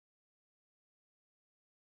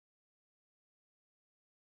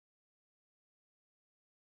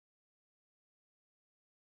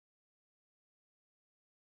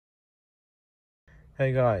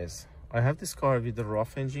Hey guys, I have this car with the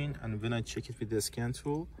rough engine, and when I check it with the scan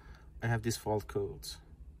tool, I have this fault code.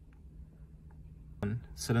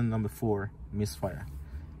 Cylinder number 4, misfire.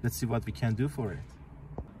 Let's see what we can do for it.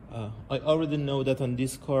 I already know that on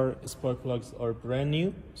this car, spark plugs are brand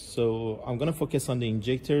new, so I'm gonna focus on the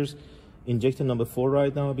injectors. Injector number 4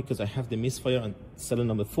 right now, because I have the misfire on cylinder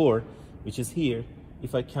number 4, which is here.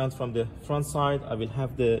 If I count from the front side, I will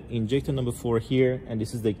have the injector number 4 here, and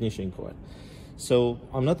this is the ignition coil. So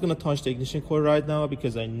I'm not gonna touch the ignition coil right now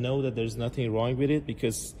because I know that there's nothing wrong with it,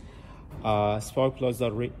 because spark plugs are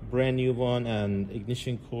brand new one and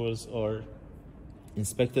ignition coils are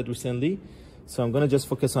inspected recently. So I'm gonna just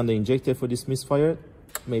focus on the injector for this misfire.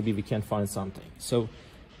 Maybe we can find something. So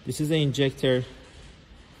this is the injector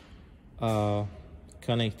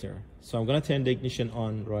connector. So I'm gonna turn the ignition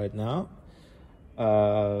on right now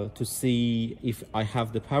to see if I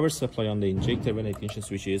have the power supply on the injector when the ignition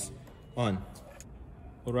switch is on.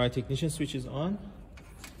 All right, ignition switch is on.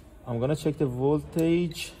 I'm gonna check the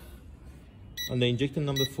voltage on the injector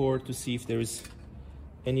number 4 to see if there is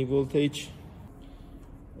any voltage.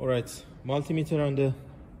 All right, multimeter on the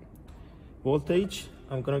voltage.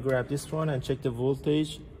 I'm gonna grab this one and check the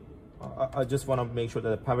voltage. I just want to make sure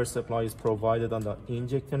that the power supply is provided on the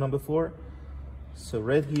injector number 4. So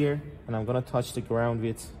red here, and I'm gonna touch the ground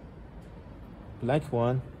with black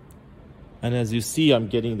one, and as you see, I'm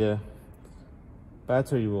getting the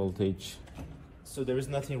battery voltage. So there is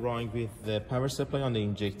nothing wrong with the power supply on the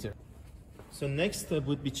injector. So next step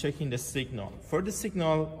would be checking the signal. For the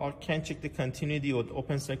signal, I can check the continuity or the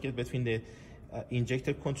open circuit between the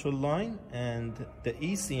injector control line and the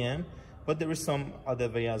ECM, but there is some other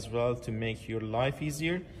way as well to make your life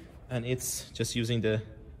easier, and it's just using the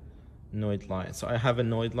Noid Light. So I have a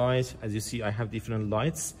Noid Light. As you see, I have different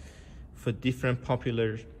lights for different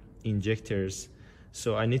popular injectors.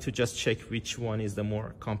 So I need to just check which one is the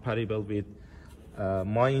more compatible with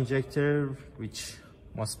my injector, which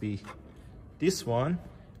must be this one.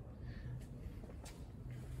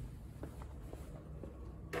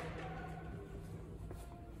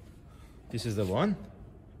 This is the one.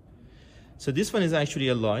 So this one is actually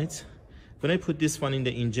a light. When I put this one in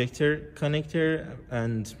the injector connector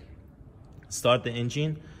and start the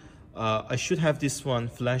engine, I should have this one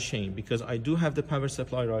flashing because I do have the power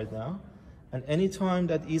supply right now. And anytime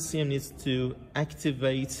that ECM needs to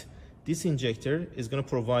activate this injector, is going to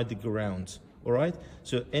provide the ground. All right.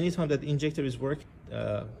 So anytime that injector is working,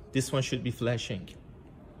 this one should be flashing.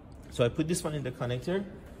 So I put this one in the connector,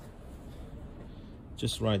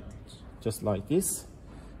 just like this.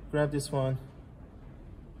 Grab this one,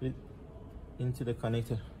 put it into the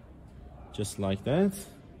connector, just like that.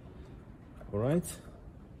 All right.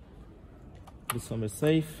 This one is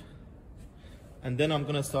safe. And then I'm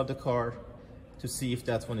gonna start the car to see if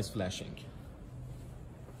that one is flashing.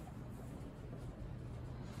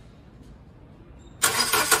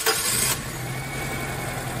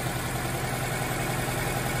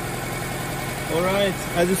 All right,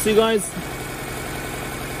 as you see guys,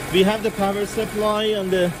 we have the power supply on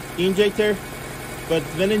the injector, but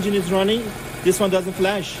when engine is running, this one doesn't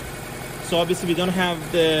flash. So obviously we don't have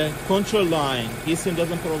the control line. ECM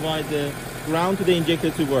doesn't provide the ground to the injector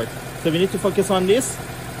to work. So we need to focus on this.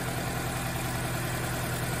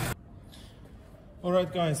 All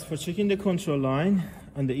right guys, for checking the control line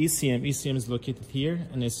and the ECM is located here,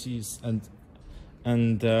 and as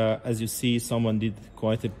you see, someone did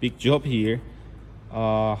quite a big job here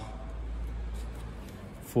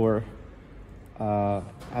for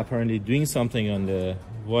apparently doing something on the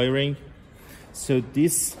wiring. So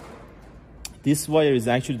this wire is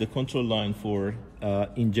actually the control line for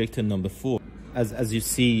injector number 4. As you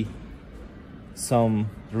see, some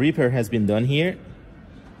repair has been done here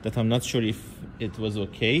that I'm not sure if it was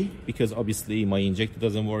okay, because obviously my injector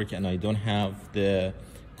doesn't work and I don't have the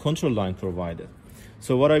control line provided.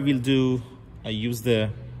 So what I will do,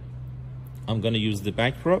 I'm gonna use the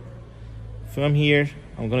back probe. From here,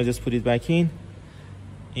 I'm gonna just put it back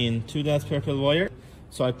into that purple wire.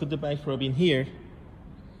 So I put the back probe in here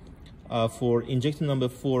for injector number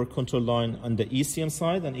 4 control line on the ECM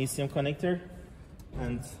side and ECM connector.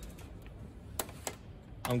 And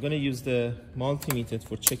I'm gonna use the multimeter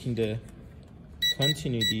for checking the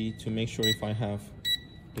continuity to make sure if I have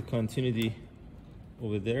the continuity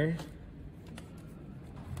over there.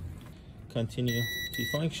 Continue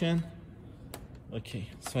to function. Okay,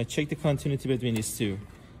 so I check the continuity between these two.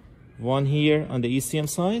 One here on the ECM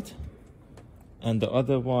side and the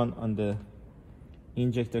other one on the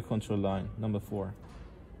injector control line, number 4.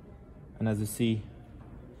 And as you see,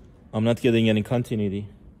 I'm not getting any continuity.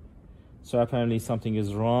 So apparently something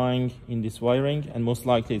is wrong in this wiring, and most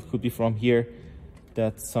likely it could be from here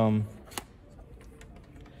that some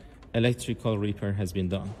electrical repair has been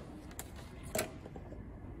done.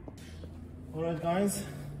 All right, guys.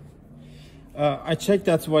 I checked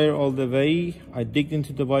that wire all the way. I digged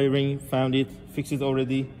into the wiring, found it, fixed it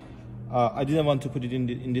already. I didn't want to put it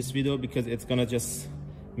in this video because it's gonna just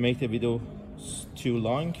make the video too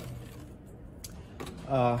long.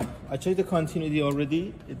 I checked the continuity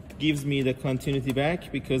already. It gives me the continuity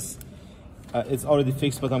back because it's already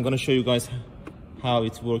fixed, but I'm gonna show you guys how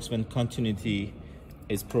it works when continuity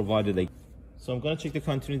is provided. So I'm gonna check the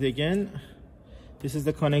continuity again. This is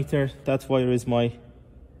the connector. That wire is my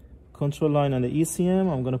control line on the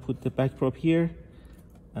ECM. I'm gonna put the back probe here,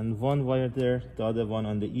 and one wire there, the other one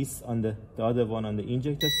on the the other one on the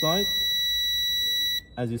injector side.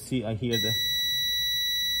 As you see, I hear the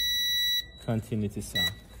continuity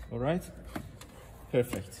sound. All right,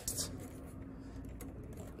 perfect.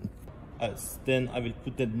 Then I will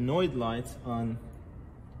put the Noid light on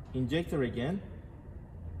injector again.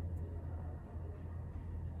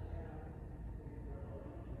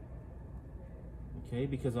 Okay,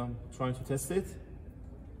 because I'm trying to test it.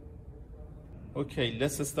 Okay,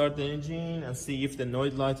 let's start the engine and see if the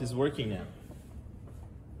Noid light is working now.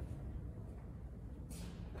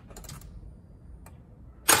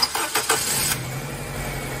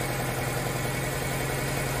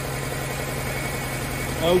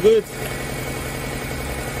 Oh, good.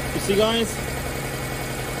 You see, guys?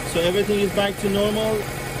 So everything is back to normal.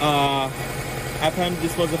 Apparently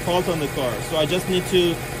this was a fault on the car. So I just need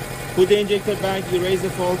to put the injector back, erase the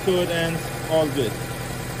fault code, and all good.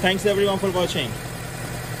 Thanks everyone for watching.